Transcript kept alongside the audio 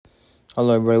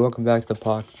Hello, everybody. Welcome back to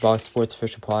the Box Sports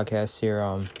Official Podcast here.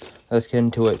 Let's get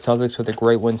into it. Celtics with a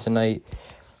great win tonight,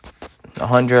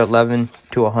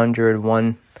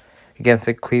 111-101 against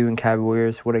the Cleveland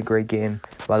Cavaliers. What a great game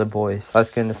by the boys.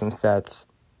 Let's get into some stats.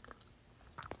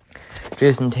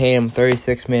 Jason Tatum,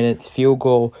 36 minutes, field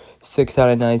goal, 6 out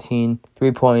of 19,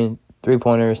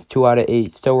 three-pointers, 2 out of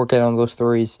 8. Still working on those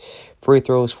threes. Free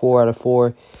throws, 4 out of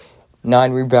 4.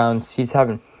 9 rebounds.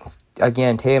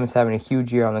 Tatum's having a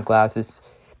huge year on the glass. It's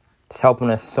helping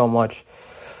us so much.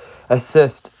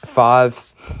 Assist,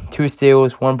 5, 2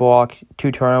 steals, 1 block,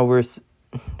 2 turnovers,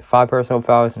 5 personal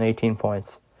fouls, and 18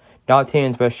 points. Not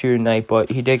Tatum's best shooter tonight, but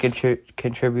he did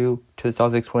contribute to the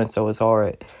Celtics win, so it's all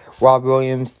right. Rob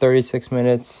Williams, 36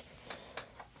 minutes,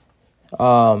 6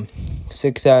 out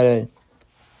of...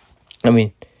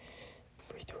 free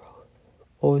throw.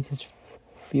 What was his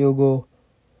field goal?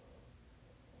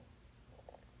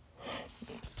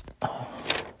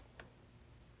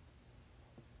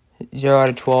 Zero out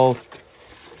of 12.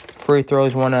 Free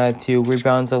throws, 1 out of 2.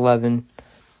 Rebounds, 11.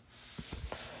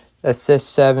 Assists,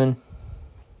 7.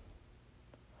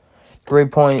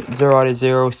 3-point, 0 out of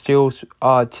 0. Steals,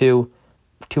 2.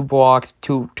 2 blocks,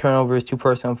 2 turnovers, 2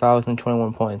 personal fouls, and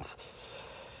 21 points.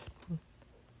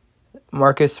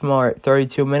 Marcus Smart,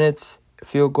 32 minutes.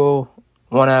 Field goal,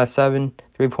 1 out of 7.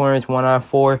 3-pointers, 1 out of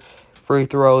 4. Free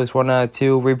throws, 1 out of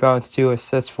 2. Rebounds, 2.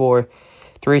 Assists, 4.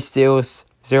 3 steals,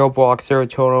 0 blocks, 0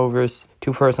 turnovers,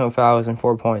 2 personal fouls, and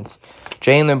 4 points.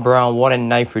 Jaylen Brown, what a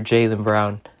night for Jaylen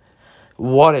Brown.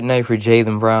 What a night for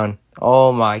Jaylen Brown.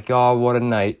 Oh my God, what a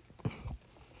night.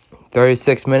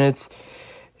 36 minutes,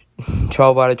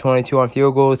 12 out of 22 on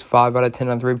field goals, 5 out of 10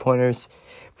 on three-pointers.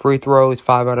 Free throws,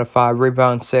 5 out of 5.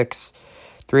 Rebounds, 6.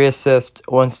 3 assists,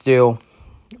 1 steal,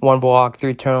 1 block,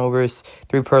 3 turnovers,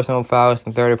 3 personal fouls,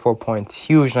 and 34 points.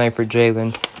 Huge night for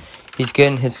Jaylen. He's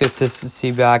getting his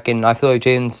consistency back, and I feel like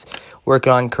Jaylen's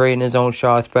working on creating his own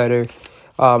shots better,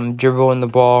 dribbling the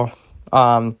ball,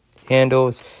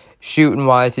 handles.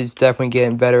 Shooting-wise, he's definitely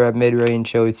getting better at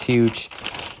mid-range, so it's huge.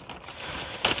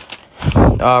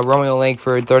 Romeo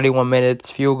Langford, 31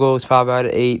 minutes, field goals, 5 out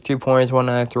of 8, 3-pointers, 1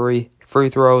 out of 3, free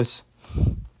throws,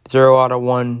 0 out of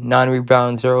 1, 9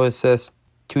 rebounds, 0 assists,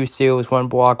 2 steals, 1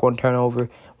 block, 1 turnover,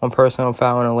 1 personal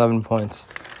foul, and 11 points.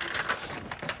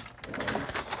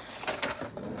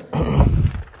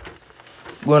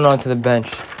 Going on to the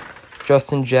bench.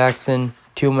 Justin Jackson,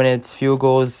 2 minutes, field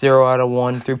goals, 0 out of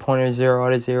 1, 3-pointers, 0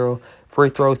 out of 0, free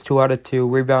throws, 2 out of 2,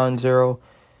 rebounds, 0,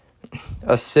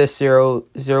 assists, 0,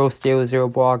 0 steals, 0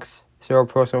 blocks, 0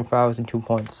 personal fouls, and 2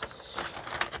 points.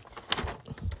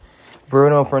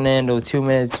 Bruno Fernando, 2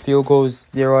 minutes, field goals,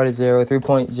 0 out of 0,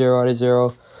 3-point, 0 out of 0,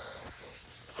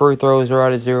 free throws, 0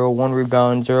 out of 0, 1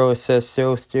 rebound, 0 assists,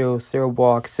 0 steals, 0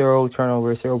 blocks, 0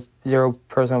 turnovers, 0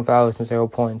 personal fouls, and 0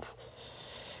 points.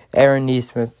 Aaron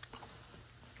Nesmith,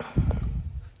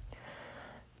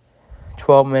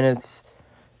 12 minutes,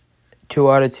 2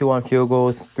 out of 2 on field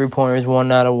goals, 3-pointers,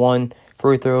 1 out of 1,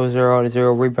 free throws, 0 out of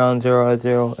 0, rebounds, 0 out of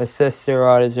 0, assists, 0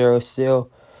 out of 0, steals,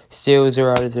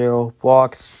 0 out of 0,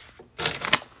 blocks,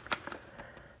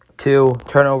 2,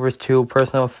 turnovers, 2,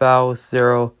 personal fouls,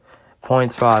 0,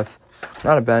 points, 5.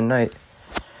 Not a bad night.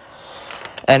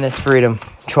 Enes Freedom,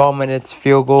 12 minutes,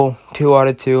 field goal, 2 out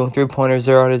of 2, 3-pointers,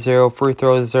 0 out of 0, free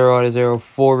throws, 0 out of 0,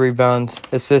 4 rebounds,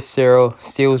 assists, 0,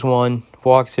 steals, 1,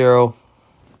 blocks, 0,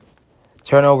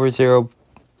 turnovers, 0,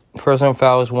 personal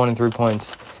fouls, 1 and 3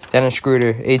 points. Dennis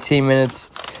Schroeder, 18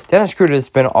 minutes. Dennis Schroeder's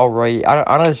been alright.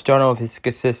 I just don't know if his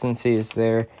consistency is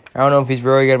there. I don't know if he's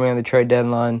really going to be on the trade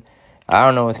deadline. I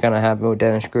don't know what's going to happen with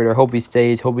Dennis Schroeder. Hope he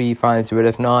stays. Hope he finds it. But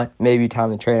if not, maybe time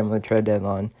to trade him on the trade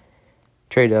deadline.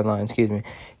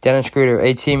 Dennis Schroeder,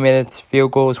 18 minutes,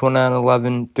 field goals, 1 out of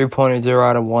 11, 3-pointers, 0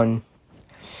 out of 1.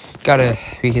 Gotta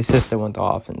be consistent with the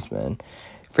offense, man.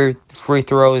 Free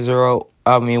throws, 1 out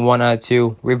of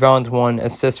 2, rebounds, 1,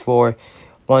 assists, 4,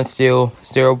 1 steal,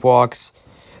 0 blocks,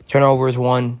 turnovers,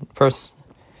 1,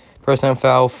 personal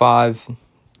foul, 5,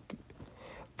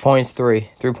 points, 3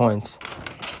 points.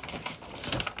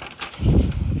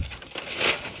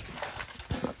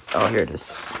 Oh, here it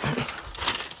is.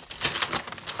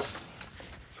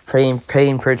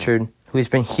 Payton Pritchard, who's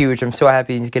been huge. I'm so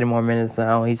happy he's getting more minutes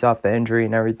now. He's off the injury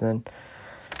and everything.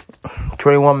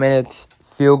 21 minutes,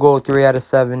 field goal, 3 out of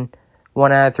 7,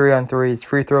 1 out of 3 on threes,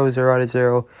 free throws, 0 out of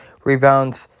 0,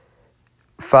 rebounds,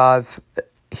 5,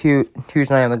 huge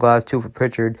night on the glass, 2 for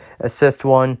Pritchard, assist,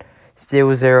 1,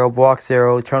 steals, 0, blocks,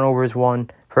 0, turnovers, 1,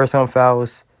 personal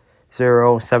fouls,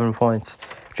 0, 7 points.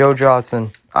 Joe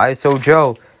Johnson, ISO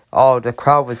Joe. Oh, the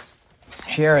crowd was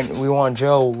cheering. We want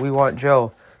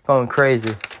Joe. Going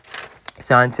crazy.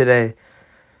 Signed today.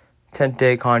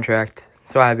 10th-day contract.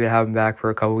 So happy to have him back for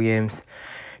a couple games.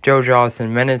 Joe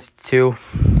Johnson, minutes 2.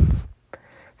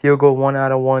 Field goal 1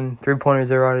 out of 1. 3-pointer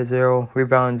 0 out of 0.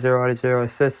 Rebound 0 out of 0.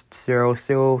 Assists 0.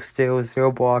 Steals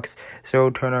 0 blocks. 0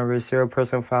 turnovers. 0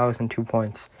 personal fouls and 2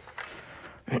 points.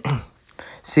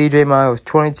 CJ Miles,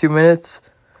 22 minutes.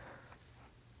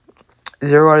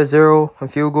 0 out of 0 on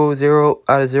field goal. 0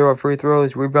 out of 0 on free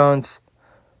throws. Rebounds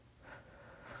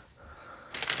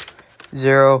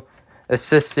 0.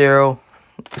 Assists 0.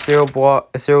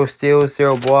 0 steals,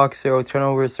 0 blocks, 0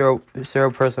 turnovers, 0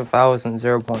 personal fouls, and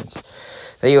 0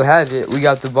 points. There you have it. We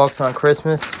got the Bucks on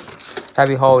Christmas.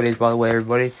 Happy holidays, by the way,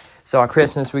 everybody. So on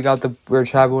Christmas, we're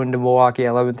traveling to Milwaukee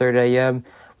at 11:30 a.m.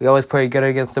 We always play good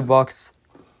against the Bucks,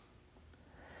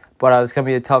 but it's gonna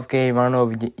be a tough game. I don't know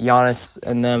if Giannis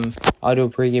and them. I'll do a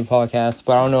pregame podcast,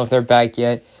 but I don't know if they're back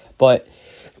yet. But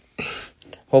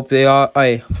hope they are.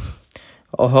 I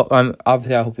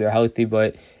hope they're healthy,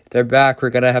 but. They're back.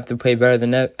 We're going to have to play better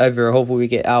than ever. Hopefully we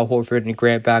get Al Horford and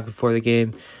Grant back before the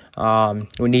game.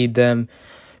 We need them.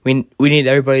 We need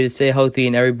everybody to stay healthy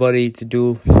and everybody to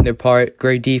do their part.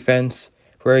 Great defense.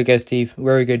 Very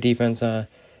good defense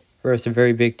versus a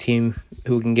very big team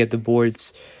who can get the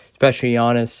boards, especially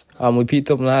Giannis. We beat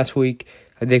them last week.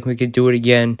 I think we could do it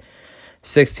again.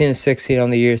 16-16 on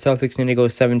the year. Celtics need to go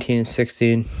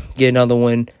 17-16. Get another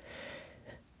win.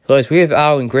 Plus, we have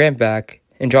Al and Grant back.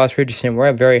 And Josh Richardson, we're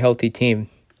a very healthy team.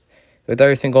 With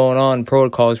everything going on,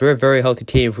 protocols, we're a very healthy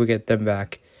team if we get them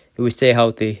back. If we stay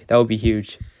healthy, that would be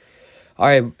huge. All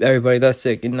right, everybody, that's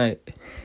it. Good night.